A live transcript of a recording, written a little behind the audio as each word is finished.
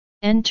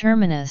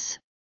N-terminus,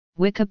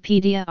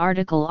 Wikipedia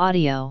article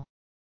audio.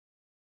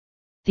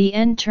 The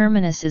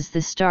N-terminus is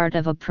the start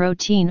of a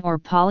protein or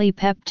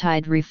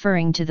polypeptide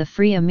referring to the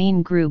free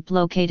amine group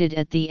located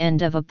at the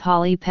end of a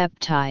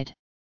polypeptide.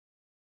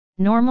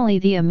 Normally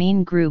the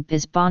amine group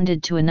is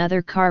bonded to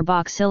another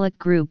carboxylic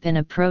group in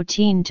a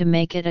protein to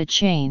make it a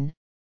chain,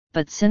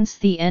 but since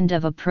the end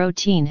of a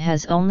protein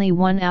has only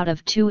one out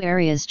of two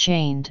areas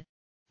chained,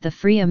 the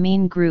free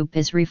amine group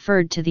is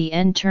referred to the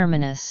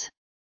N-terminus.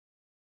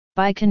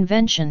 By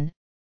convention,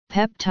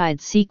 peptide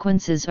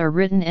sequences are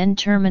written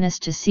N-terminus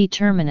to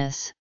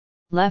C-terminus,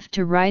 left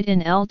to right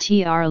in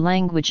LTR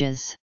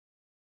languages.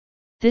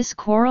 This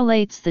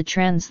correlates the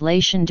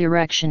translation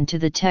direction to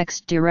the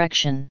text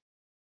direction.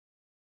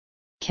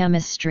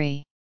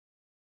 Chemistry.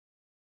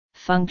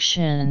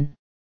 Function.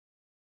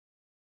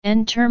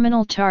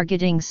 N-terminal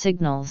targeting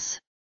signals.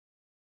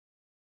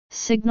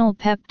 Signal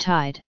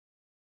peptide.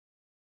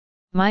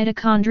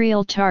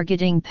 Mitochondrial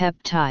targeting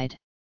peptide.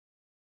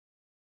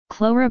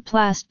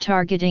 Chloroplast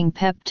targeting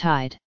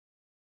peptide.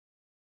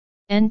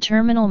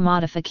 N-terminal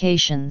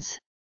modifications.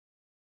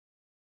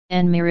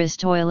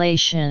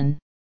 N-myristoylation.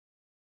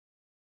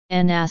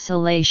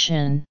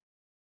 N-acylation.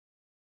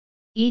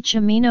 Each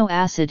amino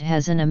acid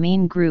has an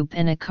amine group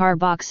and a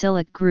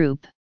carboxylic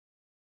group.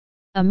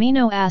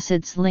 Amino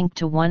acids link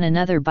to one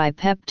another by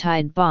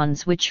peptide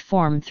bonds which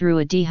form through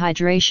a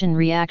dehydration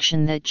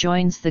reaction that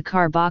joins the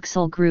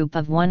carboxyl group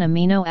of one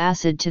amino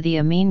acid to the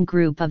amine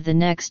group of the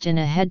next in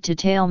a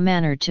head-to-tail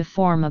manner to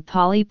form a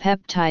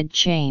polypeptide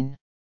chain.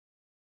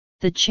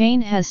 The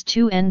chain has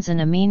two ends: an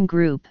amine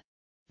group,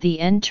 the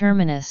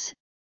N-terminus,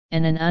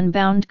 and an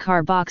unbound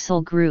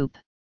carboxyl group,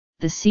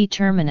 the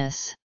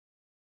C-terminus.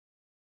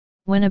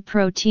 When a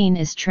protein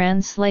is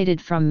translated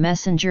from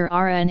messenger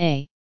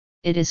RNA,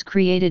 it is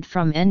created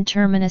from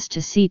N-terminus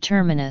to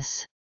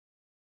C-terminus.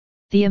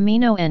 The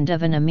amino end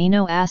of an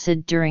amino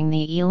acid during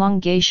the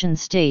elongation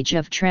stage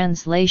of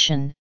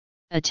translation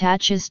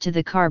attaches to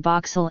the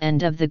carboxyl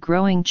end of the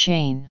growing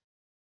chain.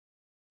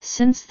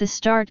 Since the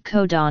start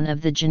codon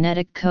of the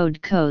genetic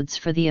code codes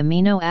for the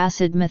amino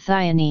acid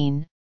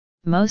methionine,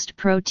 most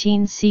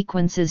protein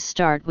sequences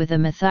start with a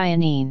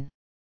methionine.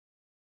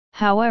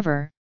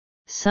 However,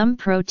 some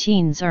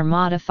proteins are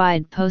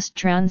modified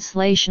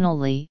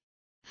post-translationally,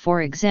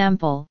 for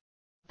example,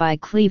 by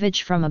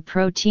cleavage from a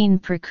protein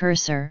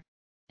precursor,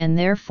 and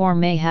therefore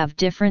may have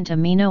different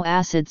amino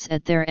acids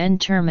at their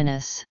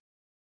N-terminus.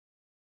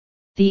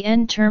 The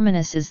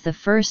N-terminus is the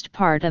first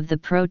part of the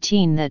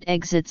protein that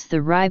exits the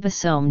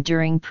ribosome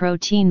during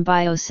protein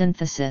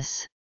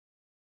biosynthesis.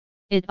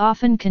 It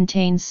often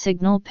contains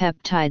signal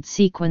peptide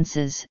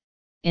sequences,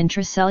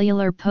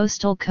 intracellular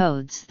postal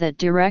codes that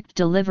direct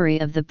delivery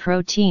of the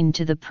protein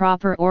to the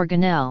proper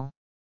organelle.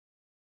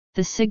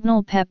 The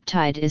signal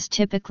peptide is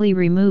typically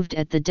removed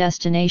at the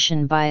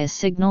destination by a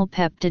signal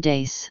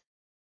peptidase.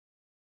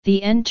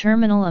 The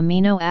N-terminal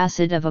amino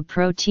acid of a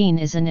protein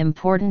is an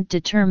important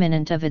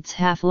determinant of its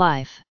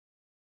half-life.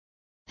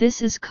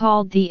 This is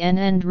called the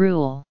N-end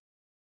rule.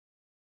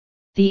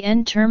 The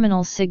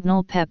N-terminal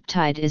signal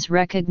peptide is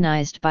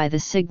recognized by the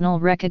signal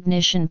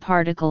recognition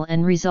particle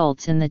and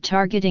results in the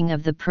targeting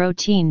of the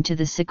protein to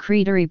the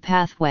secretory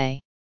pathway.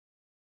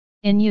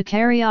 In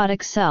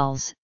eukaryotic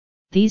cells,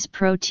 these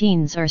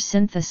proteins are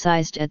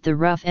synthesized at the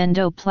rough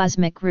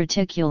endoplasmic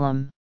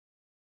reticulum.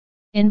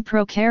 In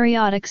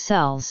prokaryotic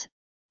cells,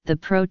 the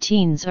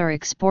proteins are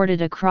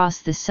exported across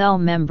the cell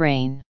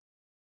membrane.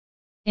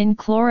 In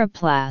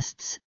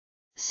chloroplasts,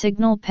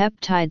 signal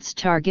peptides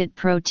target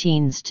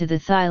proteins to the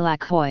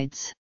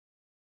thylakoids.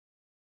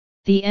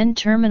 The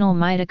N-terminal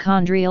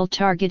mitochondrial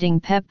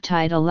targeting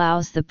peptide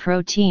allows the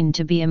protein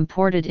to be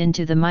imported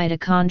into the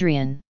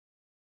mitochondrion.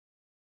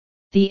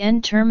 The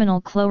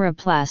N-terminal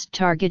chloroplast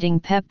targeting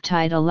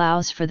peptide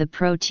allows for the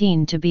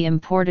protein to be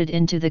imported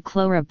into the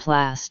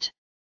chloroplast.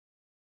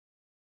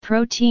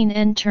 Protein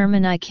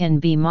N-termini can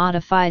be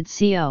modified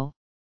CO,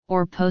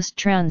 or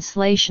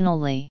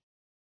post-translationally.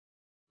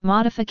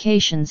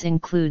 Modifications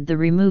include the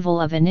removal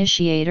of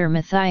initiator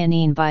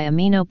methionine by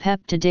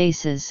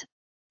aminopeptidases,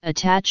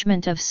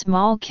 attachment of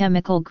small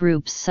chemical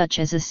groups such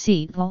as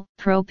acetyl,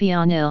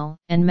 propionyl,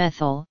 and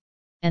methyl,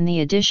 and the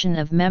addition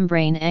of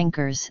membrane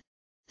anchors,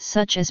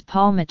 such as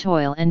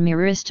palmitoyl and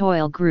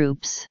myristoyl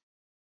groups.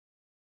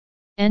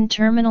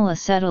 N-terminal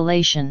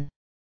acetylation.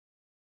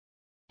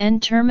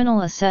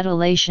 N-terminal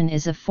acetylation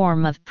is a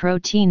form of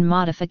protein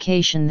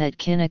modification that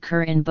can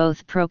occur in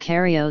both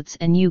prokaryotes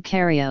and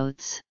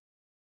eukaryotes.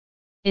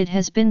 It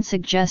has been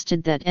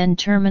suggested that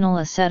N-terminal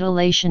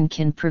acetylation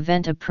can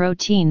prevent a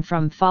protein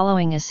from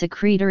following a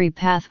secretory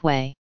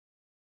pathway.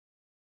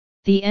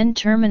 The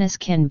N-terminus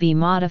can be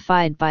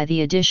modified by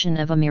the addition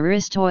of a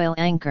myristoyl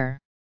anchor.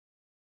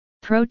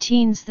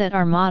 Proteins that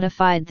are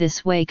modified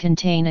this way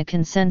contain a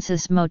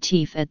consensus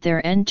motif at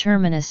their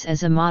N-terminus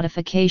as a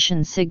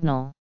modification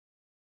signal.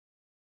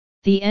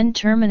 The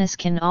N-terminus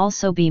can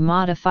also be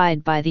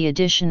modified by the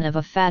addition of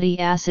a fatty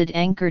acid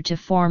anchor to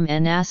form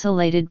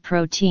N-acylated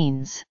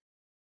proteins.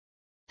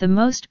 The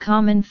most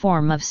common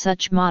form of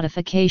such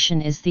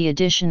modification is the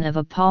addition of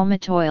a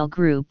palmitoyl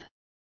group.